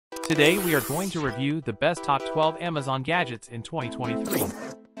Today we are going to review the best top 12 Amazon gadgets in 2023.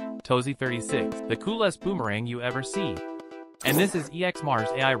 Tosy 36, the coolest boomerang you ever see. And this is EXMAR's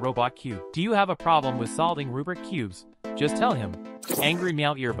AI Robot Cube. Do you have a problem with solving Rubik cubes? Just tell him. Angry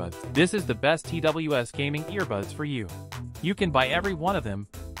MIAO earbuds. This is the best TWS gaming earbuds for you. You can buy every one of them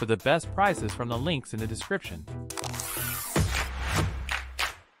for the best prices from the links in the description.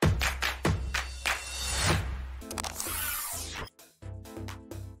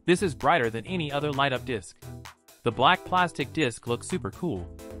 This is brighter than any other light-up disc. The black plastic disc looks super cool,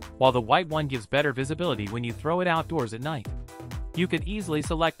 while the white one gives better visibility when you throw it outdoors at night. You can easily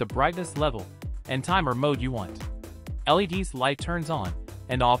select the brightness level and timer mode you want. LED's light turns on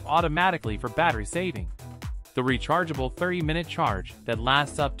and off automatically for battery saving. The rechargeable 30-minute charge that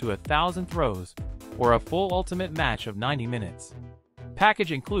lasts up to 1,000 throws, or a full ultimate match of 90 minutes.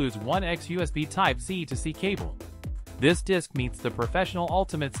 Package includes 1x USB Type-C to C cable. This disc meets the professional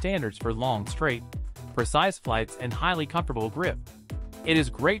ultimate standards for long, straight, precise flights and highly comfortable grip. It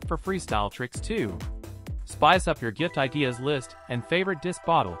is great for freestyle tricks too. Spice up your gift ideas list and favorite disc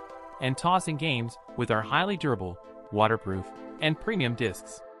bottle and tossing games with our highly durable, waterproof, and premium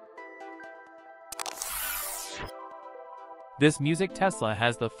discs. This music Tesla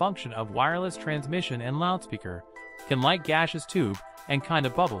has the function of wireless transmission and loudspeaker, can light gaseous tube and kind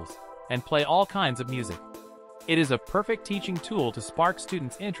of bubbles, and play all kinds of music. It is a perfect teaching tool to spark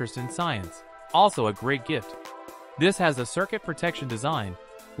students' interest in science. Also a great gift. This has a circuit protection design,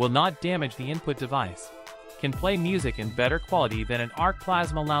 will not damage the input device, can play music in better quality than an arc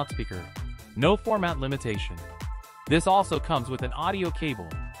plasma loudspeaker. No format limitation. This also comes with an audio cable.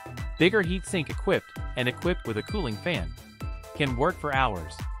 Bigger heatsink equipped and equipped with a cooling fan. Can work for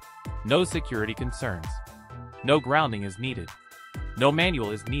hours. No security concerns. No grounding is needed. No manual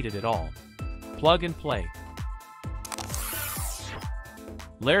is needed at all. Plug and play.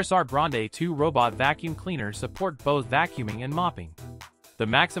 Laresar Grande 2 robot vacuum cleaners support both vacuuming and mopping. The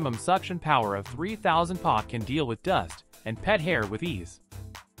maximum suction power of 3000 PA can deal with dust and pet hair with ease.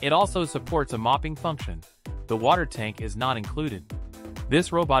 It also supports a mopping function. The water tank is not included.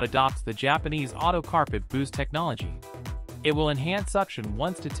 This robot adopts the Japanese Auto Carpet Boost technology. It will enhance suction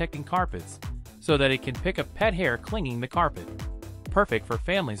once detecting carpets, so that it can pick up pet hair clinging the carpet. Perfect for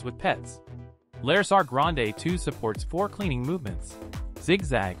families with pets. Laresar Grande 2 supports 4 cleaning movements: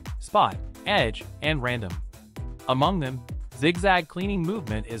 zigzag, spot, edge, and random. Among them, zigzag cleaning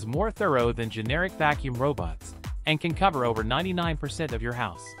movement is more thorough than generic vacuum robots and can cover over 99% of your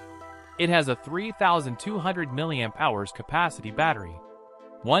house. It has a 3200 mAh capacity battery.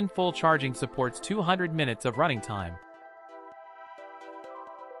 One full charging supports 200 minutes of running time.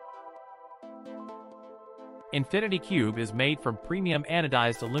 Infinity Cube is made from premium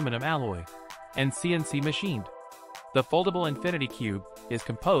anodized aluminum alloy and CNC machined. The foldable Infinity Cube is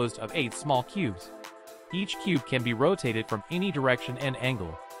composed of 8 small cubes. Each cube can be rotated from any direction and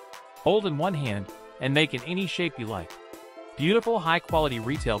angle. Hold in one hand and make in any shape you like. Beautiful high-quality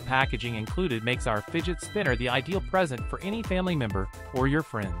retail packaging included makes our fidget spinner the ideal present for any family member or your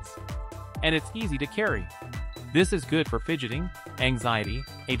friends. And it's easy to carry. This is good for fidgeting, anxiety,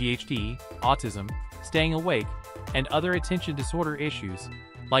 ADHD, autism, staying awake, and other attention disorder issues,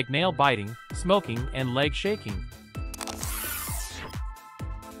 like nail biting, smoking, and leg shaking.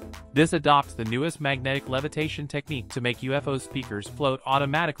 This adopts the newest magnetic levitation technique to make UFO speakers float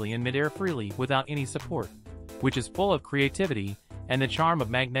automatically in midair freely without any support, which is full of creativity and the charm of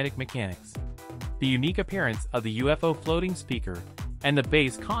magnetic mechanics. The unique appearance of the UFO floating speaker and the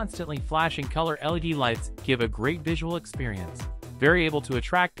base constantly flashing color LED lights give a great visual experience, very able to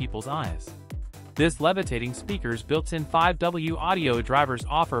attract people's eyes. This levitating speaker's built-in 5W audio drivers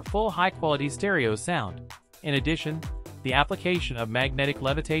offer full high-quality stereo sound. In addition, the application of magnetic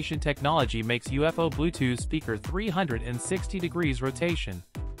levitation technology makes UFO Bluetooth speaker 360 degrees rotation,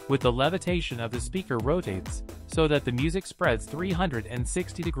 with the levitation of the speaker rotates so that the music spreads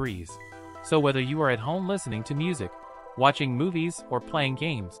 360 degrees. So whether you are at home listening to music, watching movies, or playing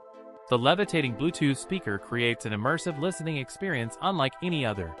games, the levitating Bluetooth speaker creates an immersive listening experience unlike any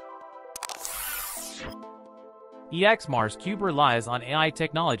other. EXMAR's Cube relies on AI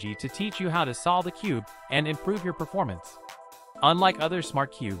technology to teach you how to solve the cube and improve your performance. Unlike other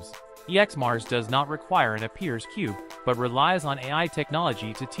smart cubes, EXMAR's does not require an Appear's cube, but relies on AI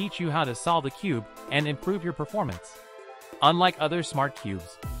technology to teach you how to solve the cube and improve your performance. Unlike other smart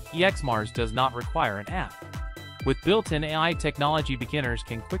cubes, EXMAR's does not require an app. With built-in AI technology, beginners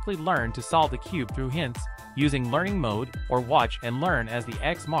can quickly learn to solve the cube through hints, using learning mode, or watch and learn as the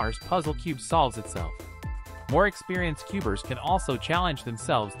EXMAR's puzzle cube solves itself. More experienced cubers can also challenge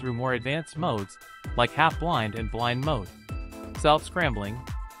themselves through more advanced modes, like half-blind and blind mode. Self-scrambling,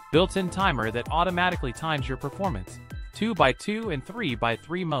 Built-in timer that automatically times your performance, 2x2 and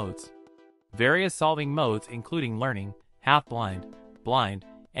 3x3 modes. Various solving modes including learning, half-blind, blind,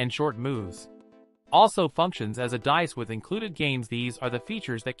 and short moves. Also functions as a dice with included games. These are the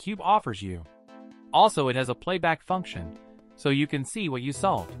features that Cube offers you. Also, it has a playback function, so you can see what you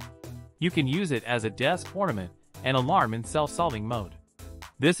solved. You can use it as a desk ornament and alarm in self-solving mode.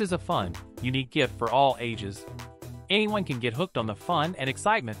 This is a fun, unique gift for all ages. Anyone can get hooked on the fun and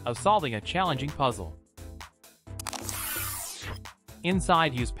excitement of solving a challenging puzzle.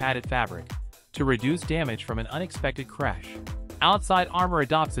 Inside, use padded fabric to reduce damage from an unexpected crash. Outside, armor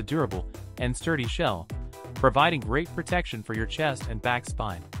adopts a durable and sturdy shell, providing great protection for your chest and back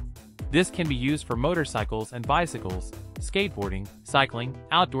spine. This can be used for motorcycles and bicycles, skateboarding, cycling,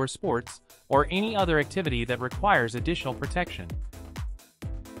 outdoor sports, or any other activity that requires additional protection.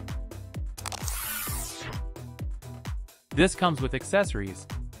 This comes with accessories,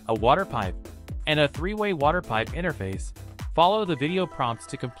 a water pipe, and a 3-way water pipe interface. Follow the video prompts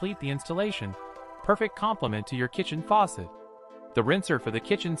to complete the installation. Perfect complement to your kitchen faucet. The rinser for the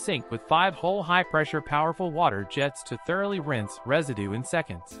kitchen sink with 5-hole high-pressure powerful water jets to thoroughly rinse residue in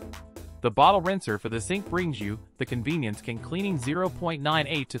seconds. The bottle rinser for the sink brings you the convenience can cleaning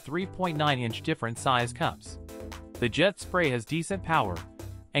 0.98 to 3.9 inch different size cups. The jet spray has decent power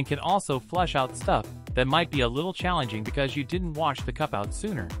and can also flush out stuff that might be a little challenging because you didn't wash the cup out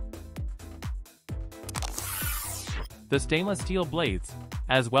sooner. The stainless steel blades,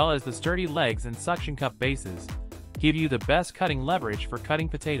 as well as the sturdy legs and suction cup bases, give you the best cutting leverage for cutting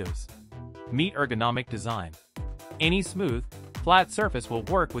potatoes. Meet ergonomic design. Any smooth, flat surface will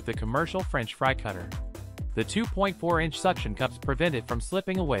work with the commercial French fry cutter. The 2.4-inch suction cups prevent it from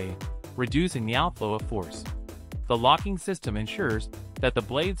slipping away, reducing the outflow of force. The locking system ensures that the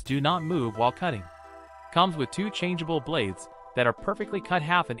blades do not move while cutting. Comes with 2 changeable blades that are perfectly cut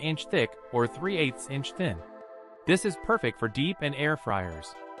 1/2 inch thick or 3/8 inch thin. This is perfect for deep and air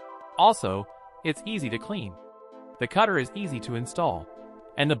fryers. Also, it's easy to clean. The cutter is easy to install,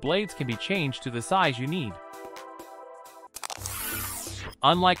 and the blades can be changed to the size you need.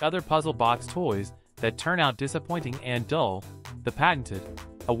 Unlike other puzzle box toys that turn out disappointing and dull, the patented,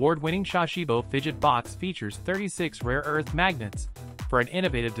 award-winning Shashibo Fidget Box features 36 rare earth magnets for an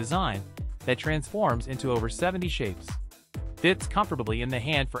innovative design that transforms into over 70 shapes. Fits comfortably in the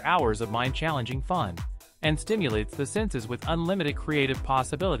hand for hours of mind-challenging fun, and stimulates the senses with unlimited creative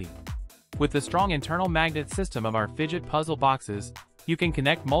possibility. With the strong internal magnet system of our Fidget puzzle boxes, you can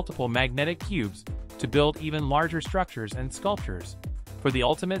connect multiple magnetic cubes to build even larger structures and sculptures for the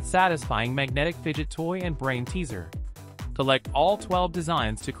ultimate satisfying magnetic fidget toy and brain teaser. Collect all 12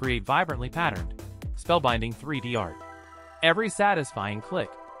 designs to create vibrantly patterned, spellbinding 3D art. Every satisfying click.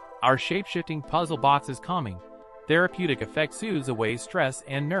 Our shape-shifting puzzle box's calming, therapeutic effect soothes away stress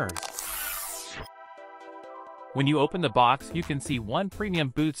and nerves. When you open the box, you can see 1 premium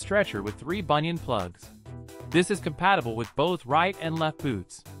boot stretcher with 3 bunion plugs. This is compatible with both right and left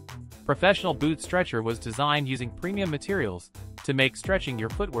boots. Professional boot stretcher was designed using premium materials to make stretching your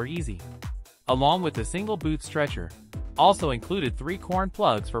footwear easy. Along with the single boot stretcher, also included 3 corn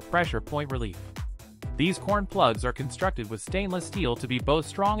plugs for pressure point relief. These corn plugs are constructed with stainless steel to be both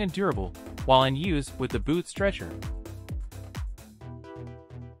strong and durable while in use with the boot stretcher.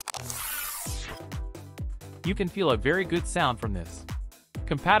 You can feel a very good sound from this.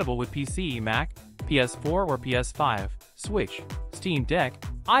 Compatible with PC, Mac, PS4 or PS5, Switch, Steam Deck,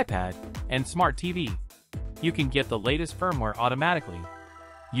 iPad, and Smart TV. You can get the latest firmware automatically.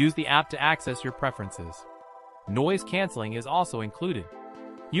 Use the app to access your preferences. Noise cancelling is also included.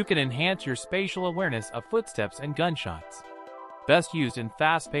 You can enhance your spatial awareness of footsteps and gunshots. Best used in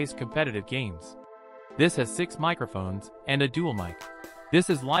fast-paced competitive games. This has 6 microphones and a dual mic. This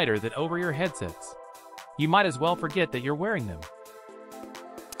is lighter than over-ear headsets. You might as well forget that you're wearing them.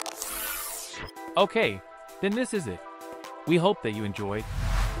 Okay, then this is it. We hope that you enjoyed.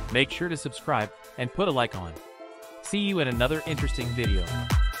 Make sure to subscribe and put a like on. See you in another interesting video.